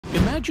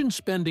Imagine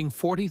spending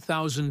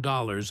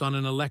 $40,000 on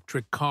an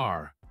electric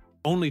car,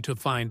 only to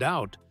find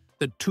out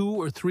that 2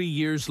 or 3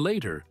 years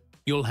later,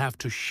 you'll have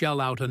to shell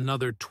out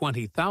another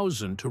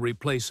 $20,000 to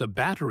replace a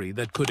battery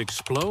that could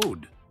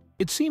explode.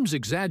 It seems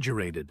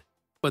exaggerated,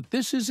 but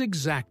this is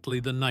exactly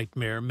the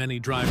nightmare many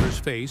drivers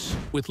face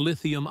with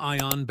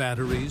lithium-ion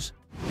batteries.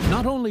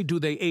 Not only do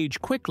they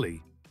age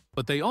quickly,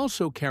 but they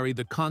also carry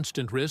the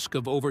constant risk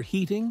of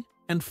overheating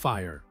and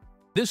fire.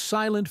 This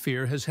silent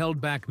fear has held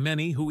back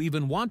many who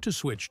even want to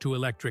switch to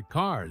electric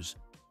cars,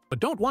 but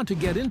don't want to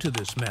get into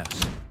this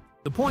mess.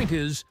 The point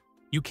is,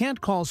 you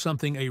can't call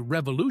something a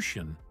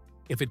revolution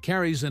if it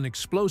carries an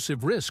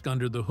explosive risk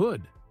under the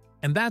hood.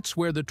 And that's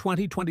where the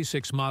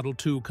 2026 Model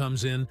 2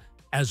 comes in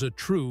as a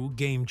true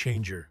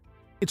game-changer.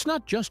 It's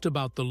not just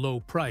about the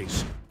low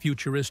price,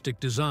 futuristic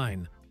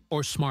design,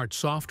 or smart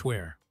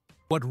software.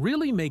 What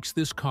really makes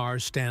this car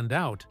stand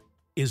out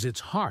is its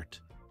heart,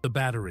 the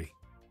battery.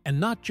 And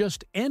not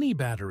just any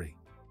battery.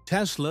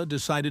 Tesla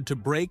decided to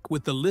break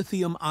with the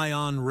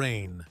lithium-ion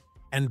rain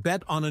and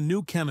bet on a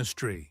new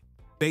chemistry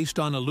based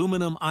on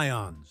aluminum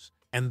ions.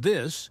 And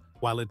this,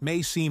 while it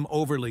may seem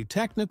overly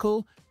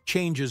technical,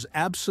 changes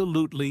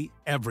absolutely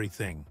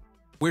everything.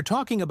 We're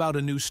talking about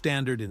a new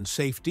standard in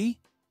safety,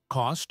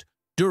 cost,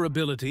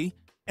 durability,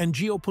 and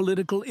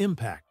geopolitical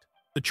impact.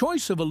 The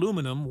choice of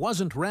aluminum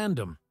wasn't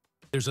random.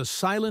 There's a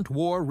silent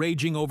war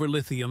raging over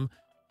lithium,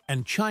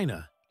 and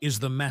China is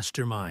the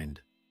mastermind.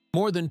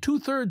 More than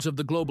 2/3 of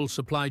the global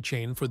supply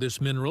chain for this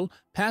mineral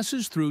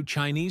passes through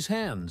Chinese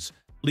hands,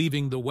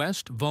 leaving the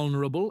West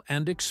vulnerable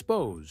and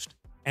exposed.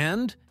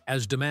 And,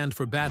 as demand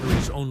for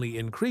batteries only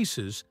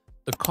increases,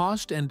 the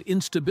cost and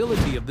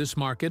instability of this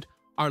market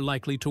are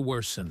likely to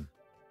worsen.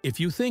 If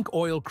you think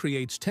oil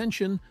creates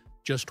tension,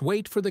 just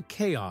wait for the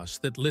chaos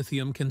that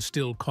lithium can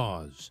still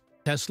cause.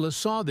 Tesla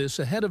saw this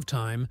ahead of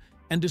time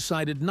and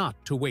decided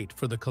not to wait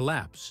for the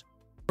collapse.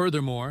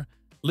 Furthermore,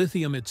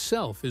 lithium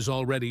itself is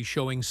already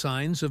showing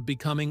signs of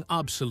becoming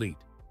obsolete.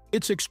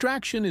 Its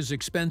extraction is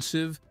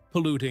expensive,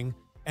 polluting,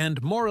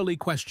 and morally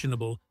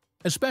questionable,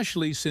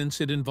 especially since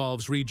it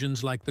involves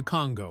regions like the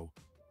Congo,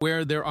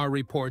 where there are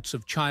reports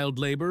of child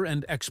labor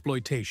and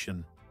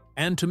exploitation.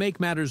 And to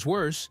make matters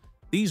worse,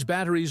 these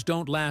batteries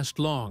don't last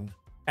long.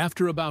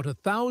 After about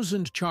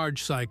 1,000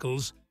 charge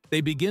cycles,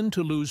 they begin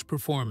to lose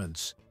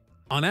performance.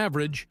 On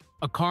average,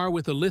 a car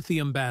with a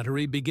lithium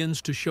battery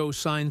begins to show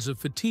signs of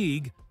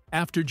fatigue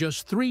after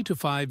just 3 to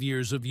 5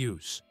 years of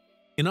use.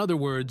 In other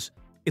words,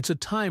 it's a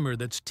timer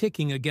that's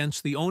ticking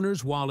against the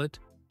owner's wallet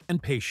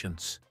and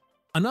patience.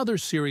 Another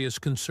serious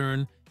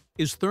concern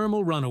is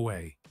thermal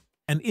runaway,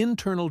 an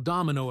internal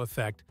domino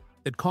effect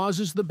that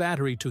causes the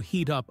battery to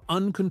heat up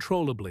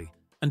uncontrollably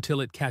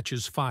until it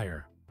catches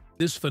fire.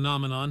 This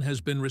phenomenon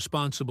has been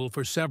responsible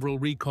for several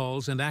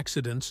recalls and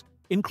accidents,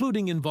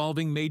 including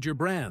involving major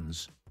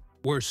brands.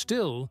 Worse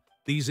still,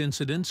 these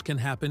incidents can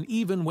happen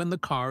even when the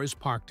car is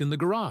parked in the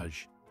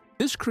garage.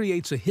 This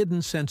creates a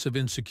hidden sense of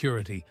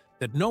insecurity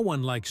that no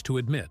one likes to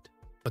admit,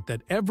 but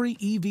that every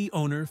EV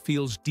owner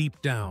feels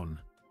deep down.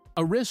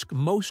 A risk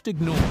most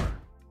ignore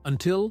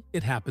until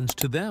it happens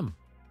to them.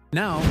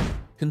 Now,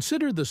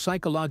 consider the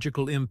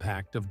psychological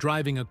impact of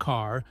driving a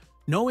car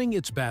knowing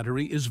its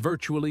battery is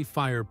virtually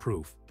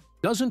fireproof,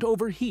 doesn't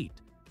overheat,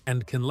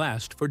 and can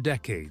last for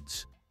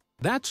decades.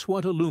 That's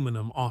what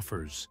aluminum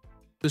offers.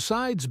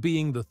 Besides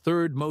being the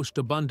third most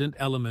abundant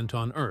element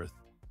on Earth,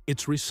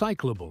 it's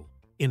recyclable,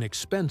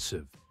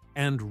 inexpensive,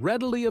 and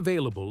readily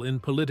available in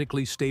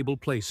politically stable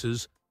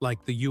places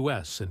like the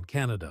US and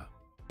Canada.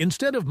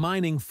 Instead of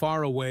mining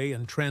far away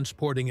and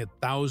transporting it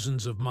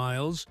thousands of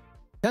miles,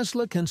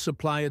 Tesla can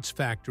supply its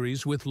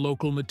factories with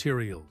local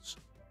materials.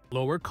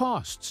 Lower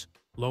costs,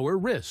 lower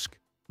risk,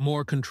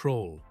 more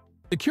control.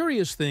 The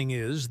curious thing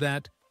is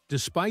that,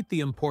 despite the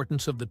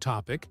importance of the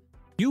topic,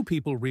 few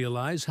people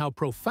realize how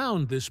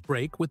profound this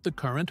break with the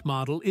current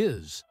model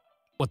is.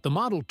 What the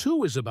Model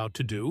 2 is about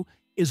to do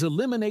is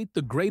eliminate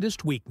the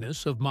greatest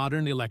weakness of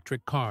modern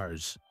electric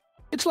cars.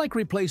 It's like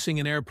replacing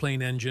an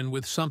airplane engine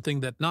with something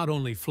that not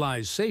only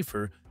flies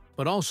safer,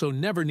 but also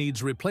never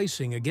needs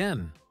replacing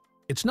again.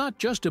 It's not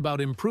just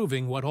about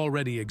improving what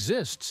already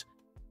exists.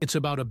 It's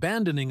about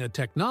abandoning a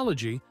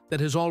technology that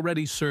has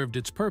already served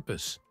its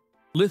purpose.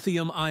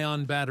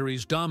 Lithium-ion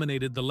batteries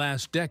dominated the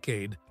last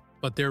decade,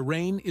 but their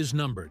reign is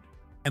numbered.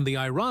 And the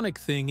ironic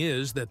thing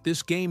is that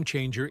this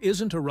game-changer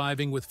isn't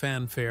arriving with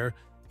fanfare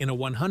in a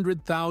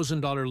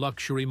 $100,000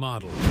 luxury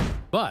model,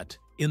 but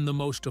in the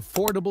most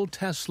affordable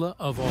Tesla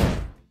of all.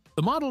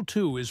 The Model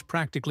 2 is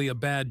practically a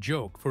bad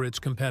joke for its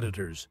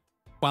competitors.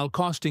 While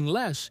costing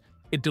less,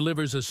 it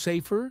delivers a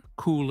safer,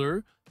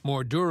 cooler,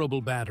 more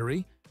durable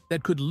battery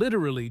that could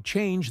literally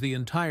change the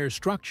entire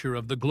structure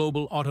of the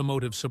global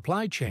automotive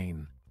supply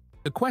chain.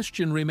 The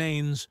question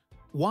remains,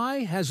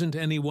 why hasn't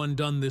anyone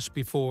done this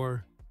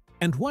before?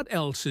 And what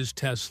else is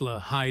Tesla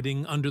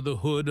hiding under the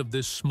hood of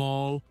this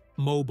small,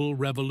 mobile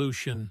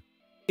revolution?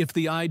 If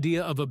the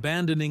idea of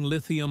abandoning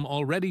lithium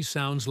already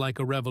sounds like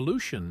a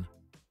revolution,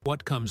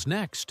 what comes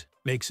next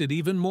makes it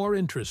even more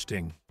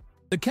interesting.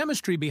 The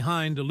chemistry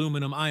behind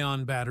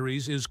aluminum-ion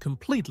batteries is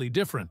completely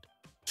different,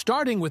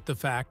 starting with the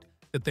fact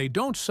that they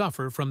don't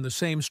suffer from the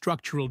same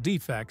structural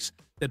defects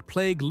that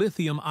plague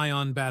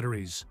lithium-ion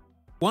batteries.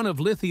 One of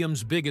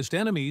lithium's biggest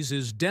enemies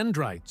is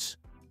dendrites,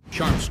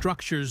 sharp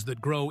structures that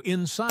grow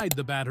inside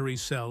the battery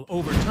cell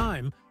over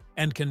time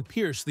and can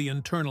pierce the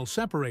internal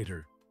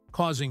separator,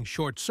 causing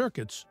short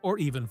circuits or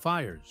even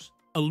fires.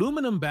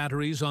 Aluminum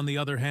batteries, on the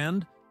other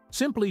hand,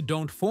 simply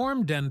don't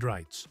form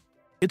dendrites.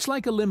 It's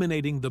like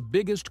eliminating the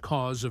biggest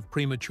cause of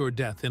premature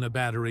death in a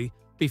battery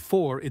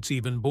before it's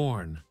even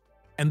born.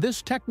 And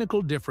this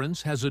technical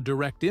difference has a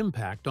direct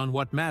impact on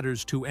what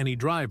matters to any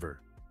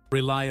driver: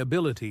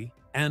 reliability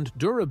and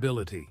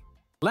durability.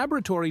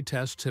 Laboratory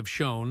tests have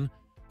shown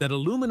that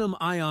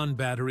aluminum-ion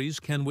batteries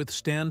can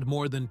withstand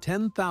more than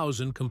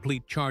 10,000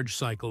 complete charge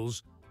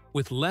cycles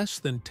with less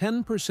than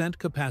 10%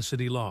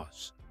 capacity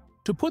loss.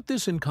 To put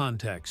this in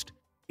context,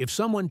 if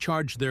someone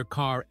charged their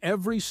car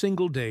every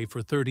single day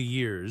for 30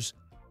 years,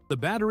 the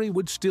battery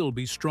would still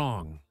be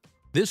strong.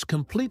 This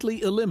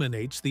completely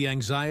eliminates the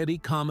anxiety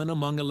common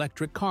among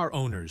electric car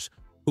owners,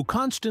 who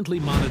constantly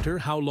monitor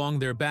how long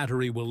their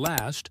battery will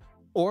last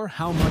or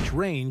how much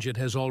range it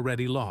has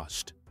already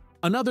lost.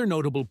 Another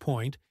notable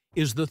point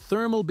is the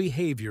thermal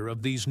behavior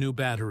of these new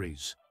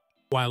batteries.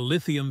 While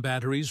lithium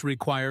batteries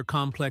require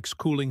complex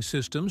cooling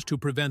systems to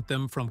prevent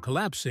them from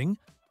collapsing,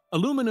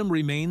 aluminum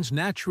remains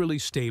naturally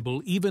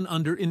stable even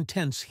under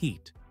intense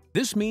heat.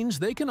 This means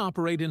they can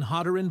operate in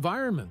hotter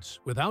environments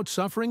without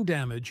suffering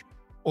damage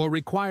or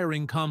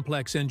requiring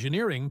complex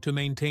engineering to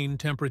maintain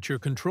temperature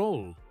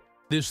control.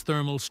 This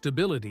thermal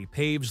stability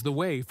paves the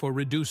way for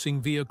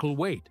reducing vehicle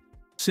weight,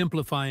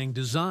 simplifying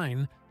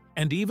design,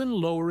 and even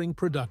lowering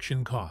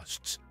production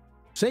costs.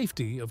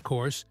 Safety, of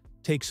course,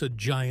 takes a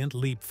giant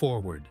leap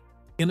forward.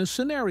 In a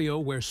scenario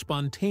where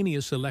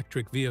spontaneous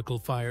electric vehicle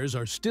fires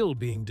are still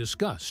being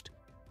discussed,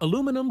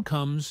 aluminum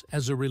comes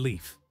as a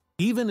relief.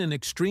 Even in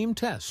extreme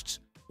tests,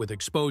 with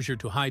exposure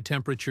to high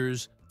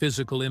temperatures,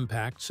 physical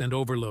impacts, and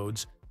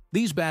overloads,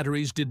 these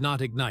batteries did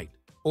not ignite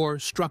or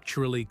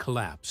structurally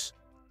collapse.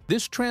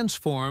 This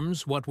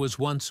transforms what was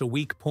once a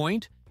weak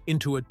point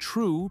into a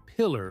true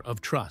pillar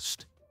of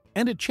trust.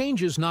 And it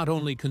changes not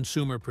only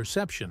consumer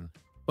perception,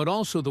 but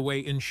also the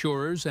way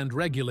insurers and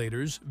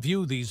regulators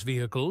view these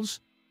vehicles.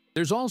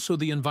 There's also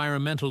the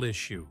environmental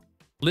issue.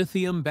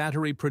 Lithium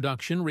battery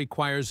production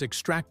requires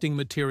extracting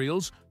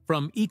materials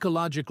from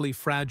ecologically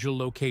fragile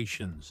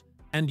locations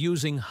and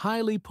using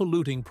highly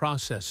polluting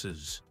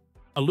processes.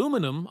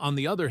 Aluminum, on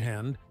the other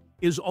hand,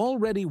 is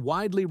already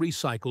widely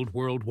recycled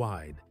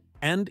worldwide,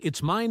 and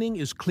its mining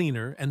is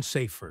cleaner and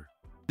safer.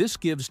 This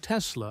gives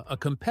Tesla a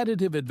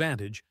competitive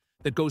advantage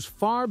that goes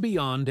far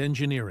beyond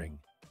engineering.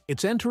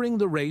 It's entering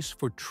the race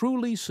for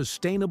truly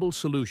sustainable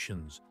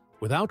solutions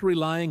without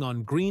relying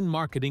on green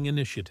marketing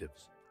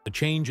initiatives. The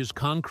change is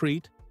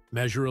concrete,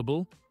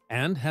 measurable,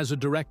 and has a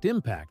direct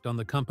impact on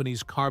the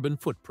company's carbon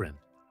footprint.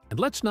 And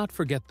let's not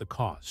forget the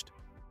cost.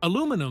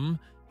 Aluminum,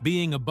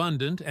 being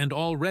abundant and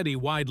already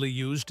widely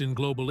used in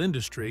global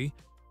industry,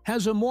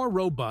 has a more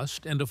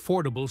robust and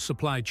affordable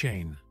supply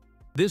chain.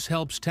 This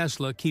helps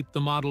Tesla keep the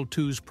Model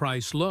 2's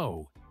price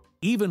low,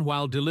 even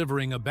while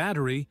delivering a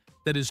battery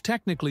that is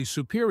technically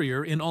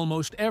superior in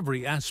almost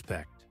every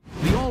aspect.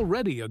 The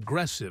already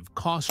aggressive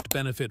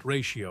cost-benefit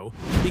ratio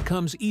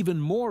becomes even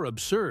more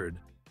absurd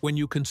when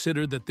you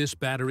consider that this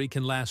battery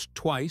can last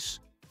twice,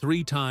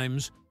 3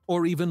 times,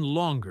 or even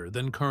longer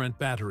than current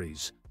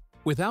batteries,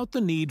 without the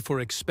need for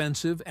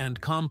expensive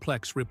and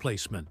complex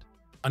replacement.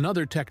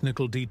 Another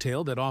technical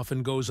detail that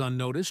often goes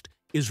unnoticed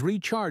is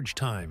recharge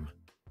time.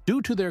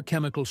 Due to their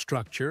chemical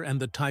structure and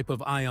the type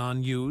of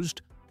ion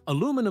used,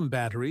 aluminum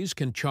batteries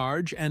can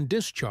charge and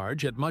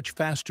discharge at much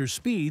faster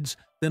speeds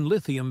than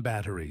lithium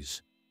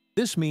batteries.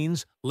 This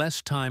means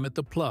less time at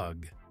the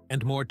plug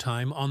and more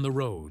time on the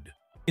road.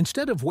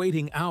 Instead of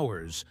waiting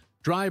hours,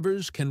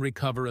 drivers can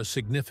recover a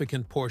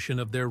significant portion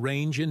of their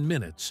range in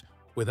minutes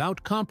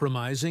without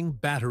compromising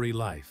battery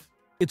life.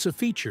 It's a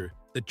feature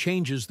that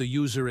changes the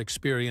user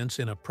experience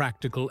in a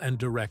practical and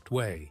direct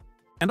way.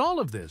 And all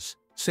of this,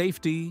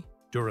 safety,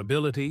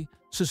 durability,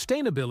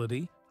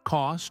 sustainability,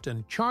 cost,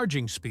 and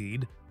charging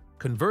speed,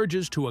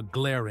 converges to a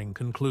glaring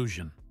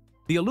conclusion.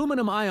 The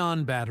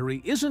aluminum-ion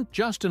battery isn't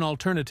just an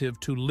alternative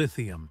to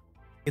lithium.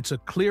 It's a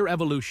clear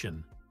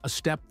evolution, a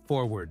step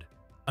forward,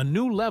 a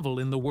new level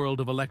in the world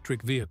of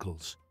electric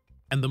vehicles.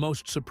 And the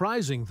most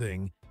surprising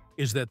thing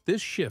is that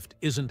this shift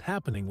isn't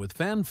happening with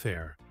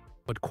fanfare,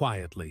 but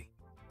quietly,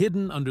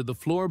 hidden under the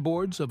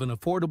floorboards of an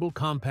affordable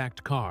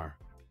compact car.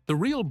 The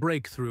real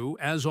breakthrough,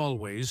 as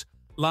always,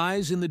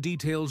 lies in the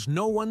details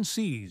no one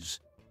sees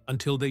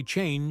until they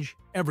change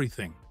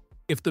everything.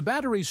 If the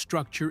battery's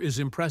structure is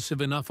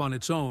impressive enough on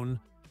its own,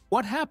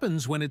 what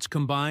happens when it's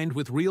combined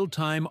with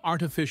real-time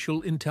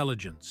artificial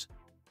intelligence?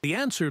 The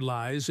answer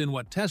lies in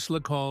what Tesla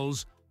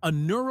calls a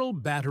neural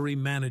battery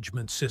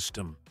management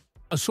system,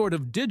 a sort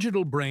of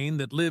digital brain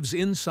that lives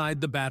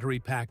inside the battery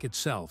pack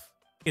itself.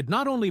 It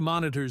not only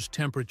monitors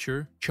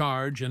temperature,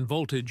 charge, and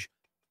voltage,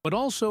 but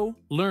also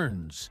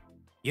learns.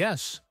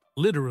 Yes,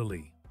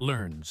 literally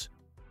learns.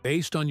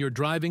 Based on your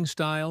driving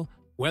style,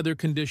 weather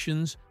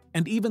conditions,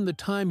 and even the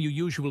time you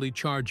usually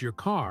charge your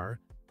car,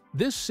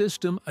 this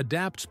system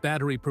adapts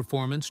battery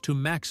performance to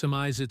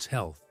maximize its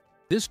health.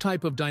 This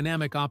type of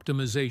dynamic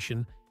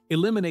optimization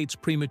eliminates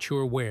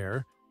premature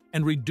wear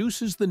and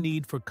reduces the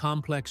need for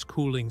complex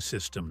cooling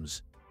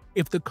systems.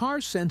 If the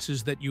car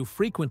senses that you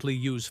frequently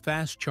use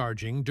fast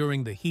charging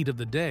during the heat of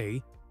the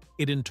day,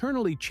 it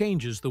internally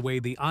changes the way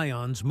the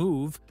ions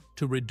move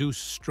to reduce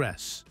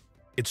stress.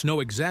 It's no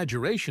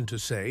exaggeration to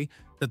say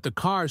that the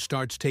car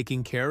starts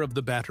taking care of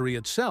the battery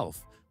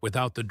itself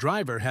without the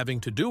driver having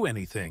to do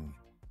anything.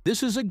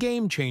 This is a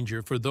game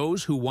changer for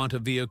those who want a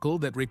vehicle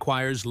that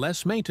requires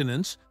less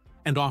maintenance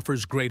and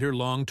offers greater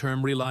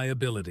long-term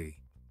reliability.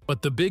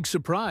 But the big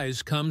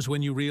surprise comes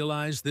when you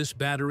realize this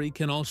battery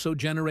can also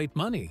generate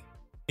money.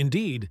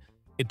 Indeed,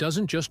 it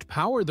doesn't just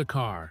power the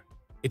car,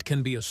 it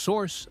can be a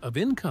source of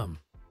income.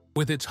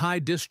 With its high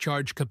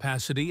discharge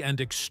capacity and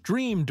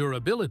extreme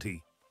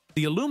durability,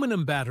 the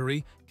aluminum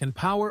battery can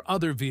power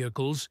other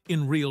vehicles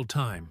in real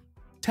time.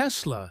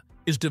 Tesla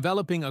is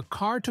developing a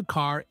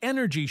car-to-car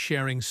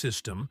energy-sharing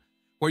system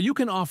where you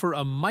can offer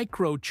a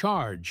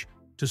micro-charge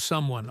to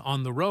someone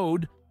on the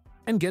road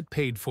and get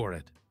paid for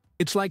it.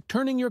 It's like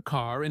turning your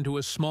car into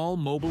a small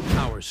mobile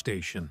power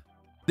station.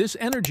 This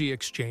energy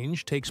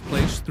exchange takes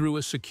place through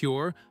a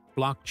secure,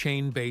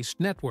 blockchain-based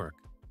network,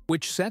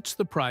 which sets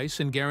the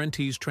price and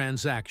guarantees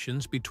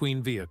transactions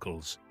between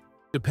vehicles.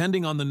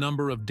 Depending on the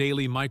number of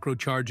daily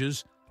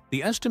microcharges,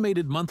 the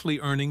estimated monthly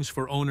earnings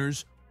for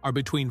owners are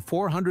between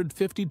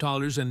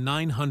 $450 and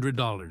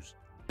 $900.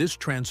 This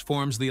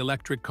transforms the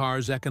electric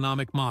car's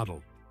economic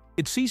model.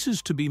 It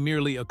ceases to be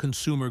merely a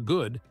consumer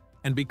good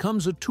and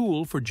becomes a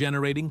tool for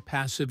generating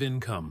passive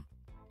income.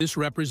 This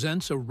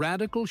represents a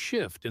radical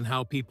shift in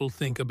how people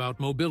think about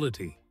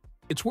mobility.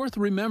 It's worth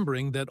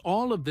remembering that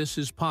all of this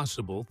is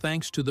possible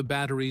thanks to the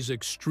battery's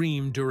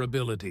extreme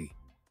durability.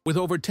 With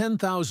over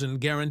 10,000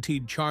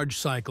 guaranteed charge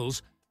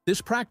cycles,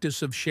 this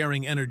practice of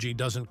sharing energy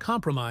doesn't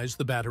compromise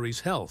the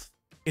battery's health.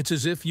 It's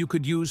as if you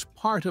could use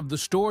part of the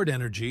stored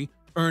energy,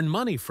 earn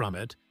money from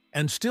it,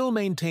 and still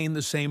maintain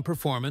the same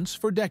performance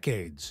for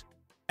decades.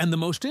 And the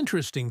most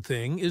interesting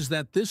thing is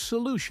that this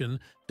solution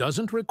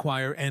doesn't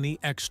require any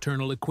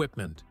external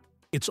equipment.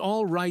 It's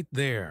all right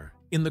there,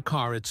 in the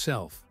car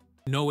itself.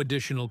 No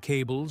additional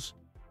cables,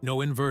 no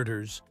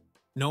inverters,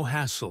 no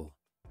hassle.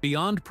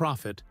 Beyond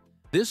profit,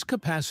 this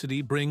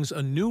capacity brings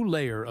a new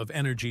layer of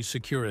energy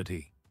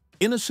security.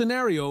 In a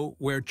scenario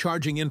where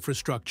charging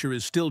infrastructure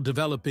is still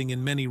developing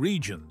in many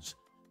regions,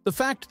 the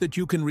fact that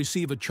you can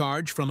receive a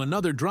charge from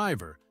another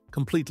driver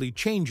completely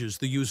changes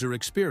the user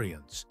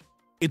experience.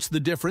 It's the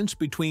difference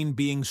between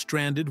being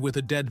stranded with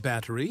a dead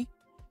battery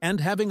and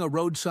having a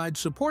roadside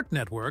support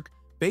network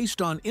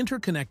based on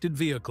interconnected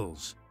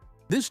vehicles.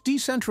 This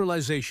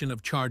decentralization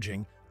of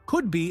charging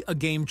could be a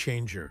game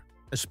changer,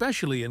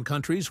 especially in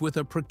countries with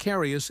a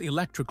precarious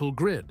electrical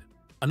grid.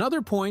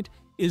 Another point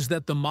is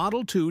that the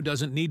Model 2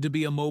 doesn't need to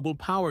be a mobile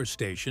power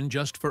station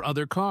just for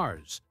other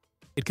cars.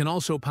 It can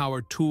also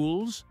power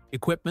tools,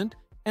 equipment,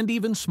 and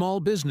even small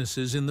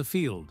businesses in the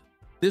field.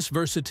 This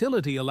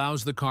versatility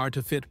allows the car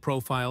to fit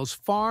profiles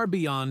far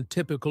beyond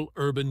typical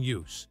urban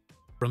use.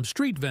 From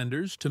street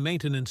vendors to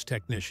maintenance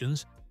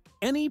technicians,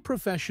 any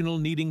professional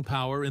needing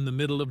power in the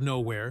middle of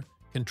nowhere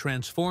can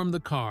transform the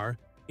car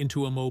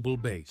into a mobile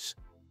base.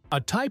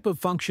 A type of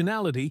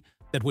functionality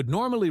that would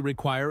normally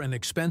require an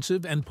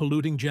expensive and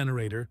polluting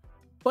generator,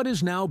 but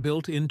is now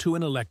built into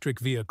an electric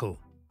vehicle.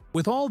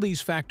 With all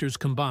these factors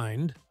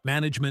combined,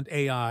 management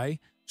AI,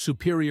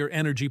 superior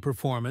energy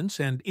performance,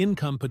 and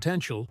income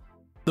potential,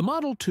 the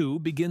Model 2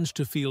 begins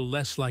to feel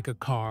less like a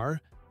car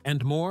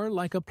and more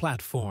like a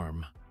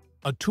platform.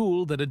 A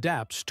tool that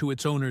adapts to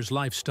its owner's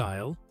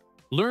lifestyle,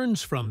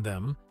 learns from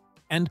them,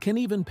 and can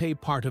even pay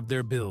part of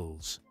their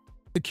bills.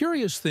 The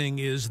curious thing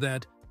is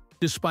that,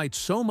 despite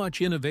so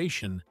much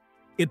innovation,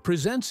 it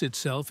presents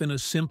itself in a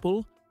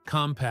simple,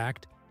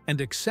 compact, and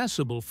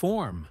accessible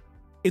form.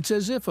 It's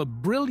as if a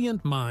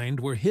brilliant mind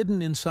were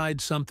hidden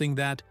inside something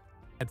that,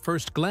 at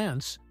first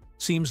glance,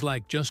 seems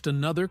like just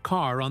another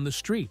car on the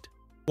street.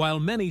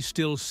 While many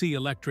still see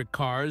electric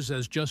cars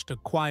as just a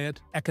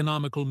quiet,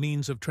 economical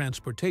means of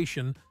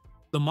transportation,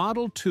 the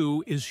Model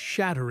 2 is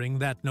shattering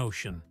that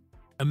notion.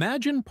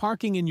 Imagine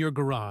parking in your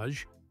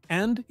garage,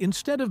 and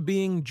instead of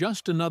being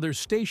just another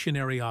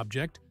stationary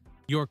object,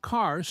 your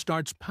car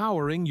starts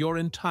powering your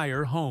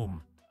entire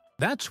home.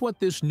 That's what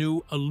this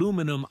new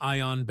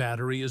aluminum-ion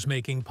battery is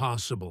making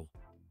possible.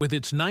 With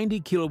its 90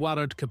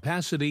 kilowatt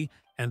capacity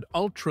and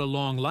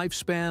ultra-long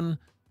lifespan,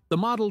 the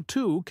Model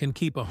 2 can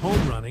keep a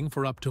home running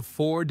for up to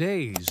 4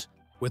 days,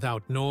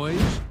 without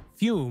noise,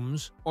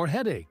 fumes, or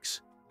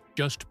headaches.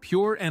 Just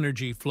pure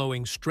energy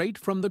flowing straight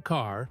from the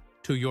car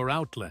to your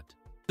outlet.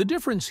 The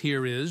difference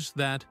here is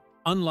that,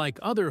 unlike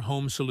other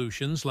home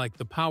solutions like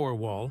the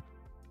Powerwall,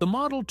 the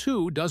Model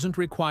 2 doesn't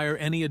require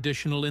any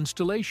additional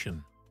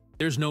installation.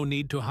 There's no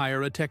need to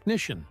hire a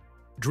technician,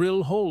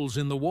 drill holes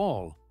in the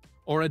wall,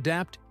 or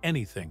adapt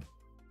anything.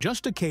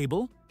 Just a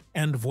cable,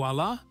 and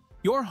voila,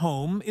 your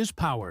home is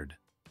powered.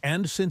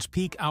 And since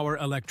peak hour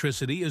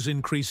electricity is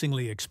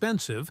increasingly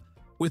expensive,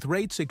 with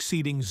rates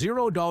exceeding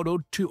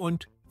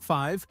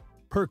 $0.25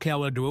 per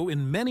kilowatt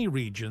in many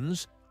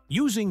regions,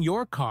 using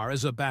your car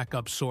as a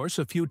backup source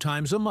a few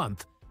times a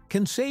month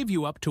can save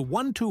you up to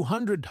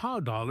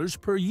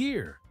 $200 per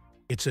year.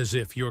 It's as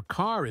if your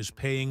car is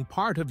paying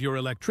part of your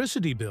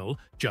electricity bill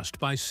just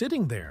by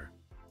sitting there.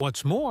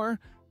 What's more,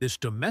 this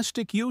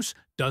domestic use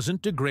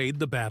doesn't degrade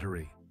the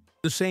battery.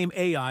 The same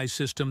AI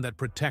system that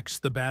protects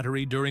the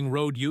battery during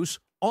road use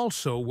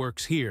also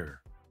works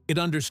here. It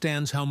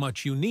understands how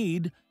much you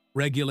need,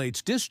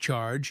 regulates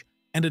discharge,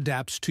 and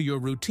adapts to your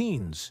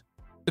routines.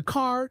 The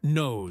car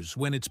knows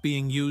when it's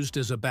being used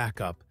as a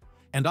backup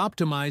and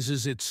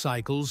optimizes its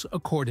cycles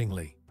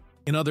accordingly.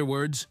 In other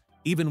words,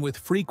 even with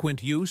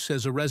frequent use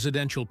as a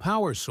residential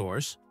power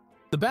source,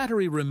 the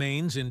battery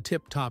remains in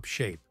tip-top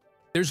shape.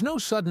 There's no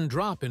sudden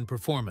drop in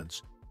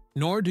performance,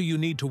 nor do you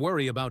need to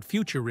worry about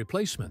future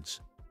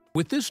replacements.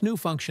 With this new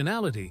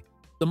functionality,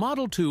 the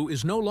Model 2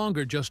 is no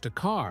longer just a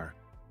car,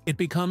 it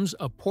becomes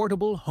a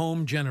portable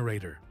home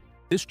generator.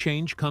 This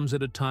change comes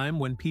at a time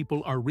when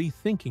people are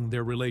rethinking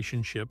their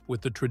relationship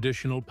with the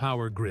traditional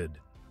power grid.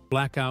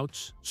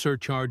 Blackouts,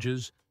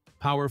 surcharges,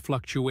 power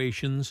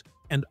fluctuations,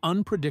 and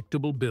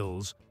unpredictable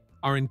bills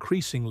are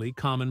increasingly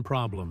common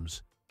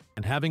problems.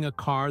 And having a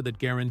car that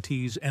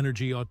guarantees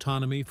energy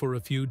autonomy for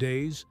a few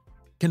days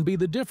can be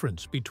the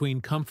difference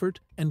between comfort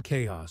and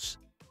chaos,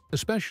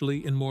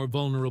 especially in more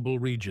vulnerable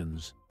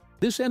regions.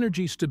 This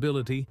energy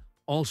stability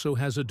also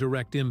has a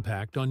direct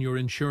impact on your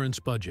insurance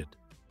budget.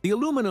 The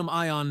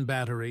aluminum-ion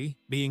battery,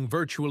 being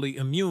virtually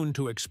immune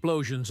to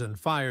explosions and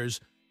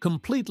fires,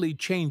 completely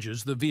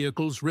changes the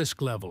vehicle's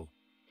risk level.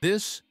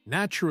 This,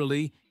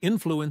 naturally,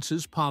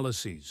 influences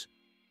policies.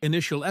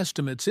 Initial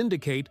estimates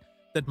indicate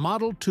that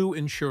Model 2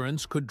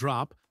 insurance could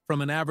drop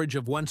from an average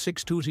of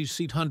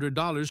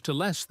 $1,600 to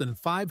less than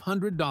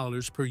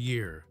 $500 per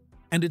year.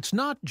 And it's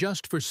not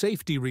just for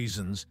safety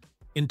reasons.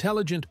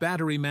 Intelligent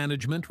battery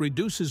management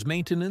reduces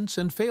maintenance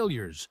and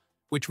failures,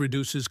 which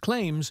reduces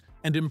claims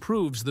and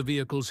improves the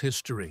vehicle's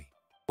history.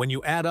 When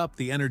you add up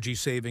the energy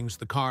savings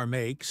the car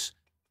makes,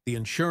 the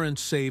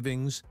insurance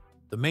savings,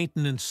 the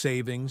maintenance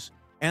savings,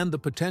 and the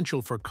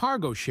potential for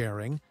cargo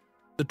sharing,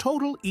 the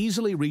total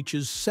easily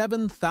reaches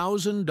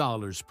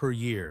 $7,000 per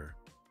year.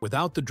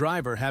 Without the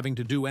driver having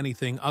to do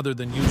anything other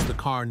than use the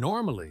car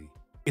normally,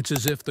 it's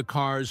as if the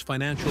car's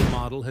financial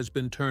model has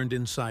been turned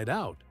inside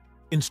out.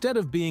 Instead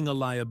of being a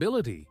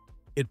liability,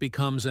 it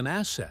becomes an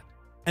asset,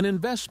 an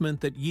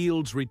investment that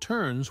yields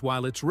returns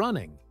while it's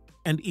running,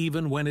 and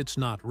even when it's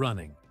not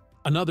running.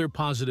 Another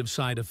positive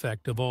side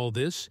effect of all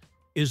this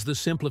is the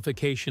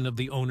simplification of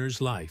the owner's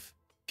life.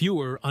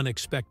 Fewer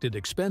unexpected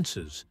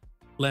expenses,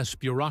 less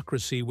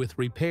bureaucracy with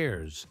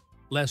repairs,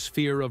 less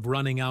fear of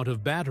running out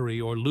of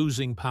battery or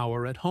losing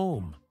power at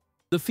home.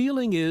 The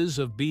feeling is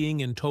of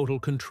being in total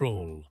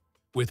control,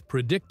 with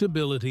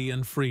predictability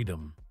and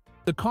freedom.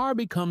 The car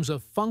becomes a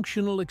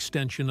functional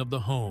extension of the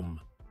home,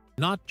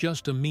 not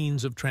just a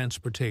means of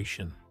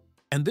transportation.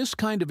 And this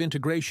kind of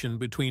integration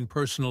between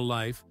personal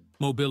life,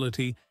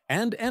 mobility,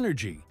 and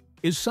energy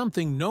is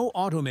something no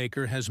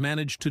automaker has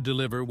managed to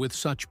deliver with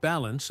such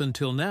balance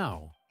until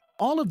now.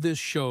 All of this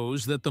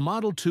shows that the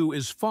Model 2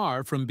 is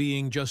far from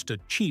being just a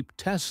cheap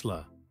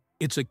Tesla.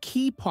 It's a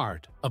key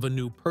part of a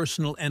new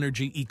personal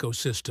energy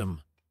ecosystem,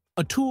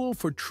 a tool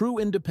for true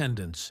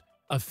independence,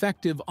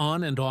 effective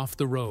on and off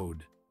the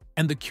road.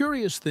 And the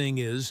curious thing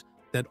is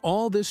that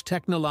all this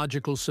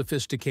technological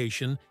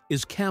sophistication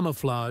is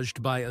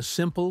camouflaged by a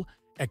simple,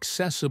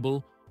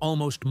 accessible,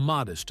 almost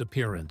modest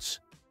appearance.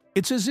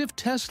 It's as if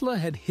Tesla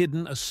had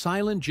hidden a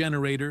silent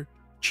generator,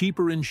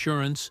 cheaper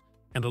insurance,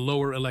 and a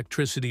lower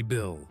electricity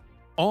bill,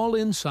 all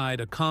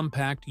inside a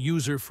compact,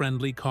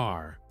 user-friendly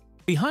car.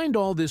 Behind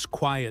all this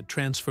quiet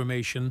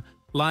transformation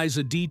lies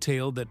a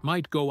detail that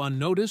might go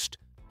unnoticed,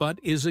 but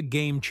is a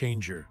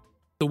game-changer: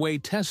 the way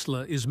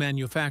Tesla is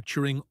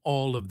manufacturing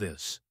all of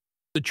this.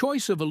 The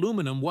choice of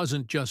aluminum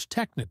wasn't just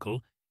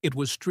technical, it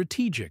was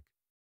strategic.